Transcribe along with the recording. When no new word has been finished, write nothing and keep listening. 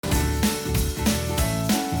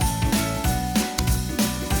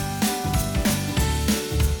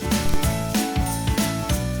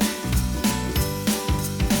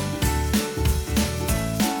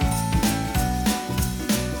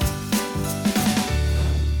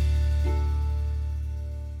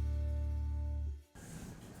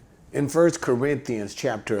In 1 Corinthians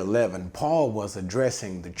chapter 11, Paul was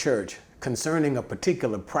addressing the church concerning a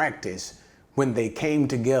particular practice when they came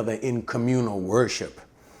together in communal worship.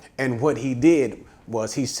 And what he did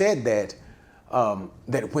was he said that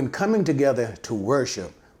when coming together to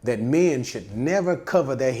worship, that men should never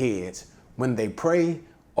cover their heads when they pray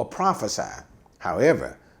or prophesy.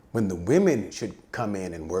 However, when the women should come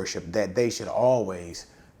in and worship, that they should always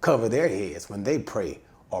cover their heads when they pray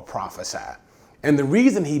or prophesy. And the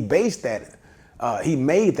reason he based that, he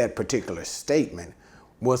made that particular statement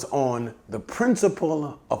was on the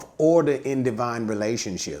principle of order in divine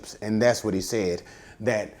relationships. And that's what he said,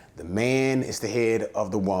 that the man is the head of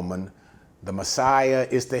the woman, the Messiah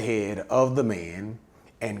is the head of the man,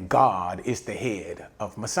 and God is the head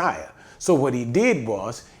of Messiah. So what he did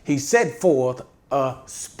was he set forth a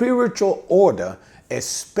spiritual order,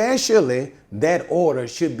 especially that order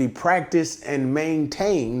should be practiced and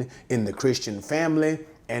maintained in the Christian family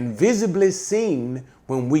and visibly seen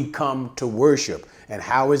when we come to worship. And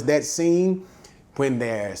how is that seen? When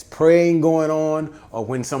there's praying going on, or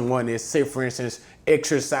when someone is, say for instance,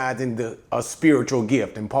 exercising a spiritual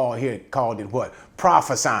gift. And Paul here called it what?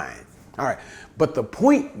 Prophesying. All right. But the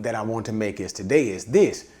point that I want to make is today is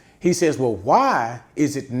this. He says, well, why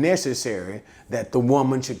is it necessary that the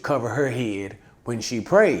woman should cover her head when she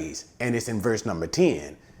prays? And it's in verse number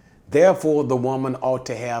 10. Therefore, the woman ought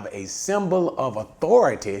to have a symbol of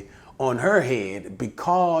authority on her head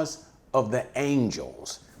because of the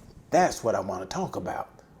angels. That's what I want to talk about.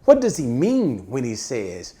 What does he mean when he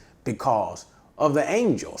says because of the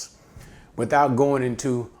angels? Without going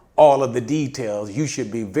into all of the details, you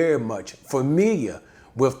should be very much familiar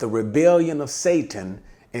with the rebellion of Satan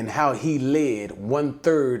and how he led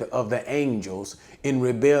 1/3 of the angels in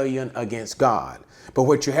rebellion against God. But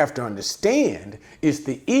what you have to understand is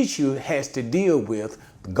the issue has to deal with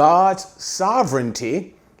God's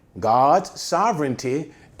sovereignty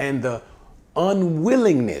and the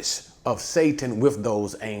unwillingness of Satan with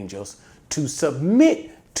those angels to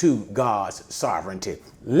submit to God's sovereignty.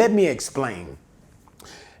 Let me explain.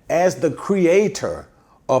 As the creator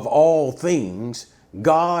of all things,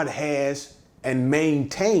 God has and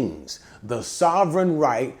maintains the sovereign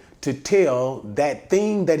right to tell that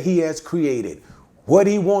thing that he has created what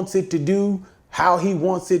he wants it to do, how he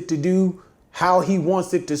wants it to do, how he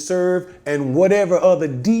wants it to serve, and whatever other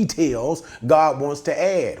details God wants to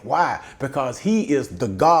add. Why? Because he is the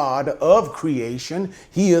God of creation.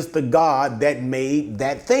 He is the God that made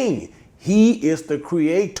that thing. He is the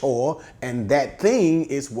creator, and that thing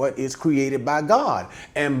is what is created by God.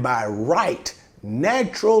 And by right,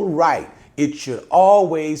 natural right, it should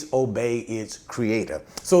always obey its creator.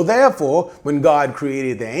 So therefore, when God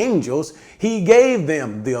created the angels, he gave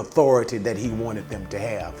them the authority that he wanted them to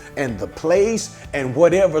have, and the place and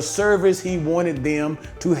whatever service he wanted them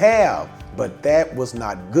to have. But that was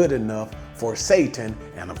not good enough for Satan.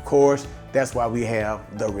 And of course, that's why we have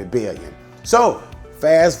the rebellion. So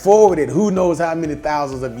fast forwarded, who knows how many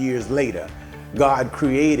thousands of years later, God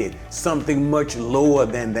created something much lower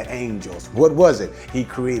than the angels. What was it? He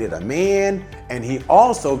created a man, and he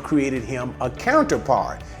also created him a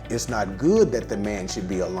counterpart. It's not good that the man should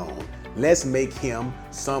be alone. Let's make him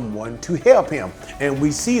someone to help him. And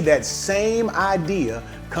we see that same idea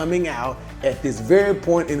coming out at this very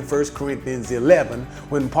point in 1 Corinthians 11,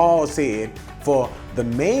 when Paul said, for the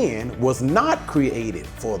man was not created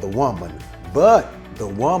for the woman, but the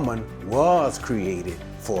woman was created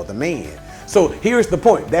for the man. So here's the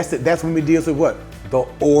point. That's when we deal with what? The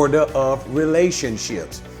order of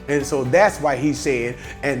relationships. And so that's why he said,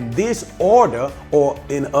 and this order, or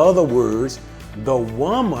in other words, the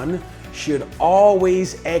woman should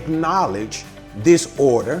always acknowledge this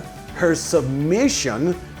order, her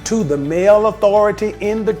submission to the male authority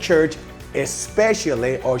in the church,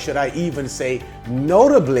 especially, or should I even say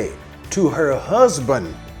notably, to her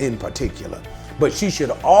husband in particular. But she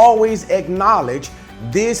should always acknowledge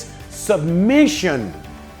this submission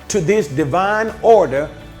to this divine order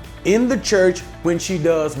in the church when she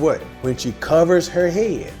does what? When she covers her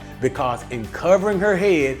head. Because in covering her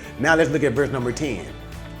head, now let's look at verse number 10.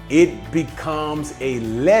 It becomes a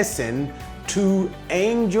lesson to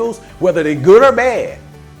angels, whether they're good or bad,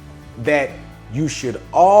 that you should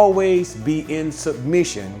always be in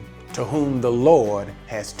submission to whom the Lord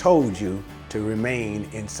has told you to remain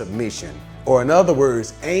in submission. Or in other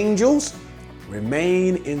words, angels,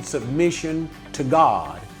 remain in submission to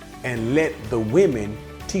God, and let the women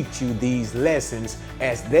teach you these lessons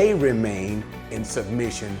as they remain in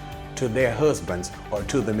submission to their husbands or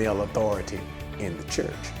to the male authority in the church.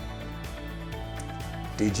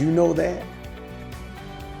 Did you know that?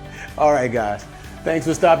 All right, guys. Thanks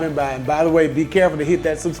for stopping by. And by the way, be careful to hit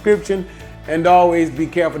that subscription, and always be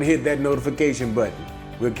careful to hit that notification button.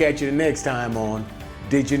 We'll catch you the next time on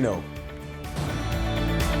Did You Know?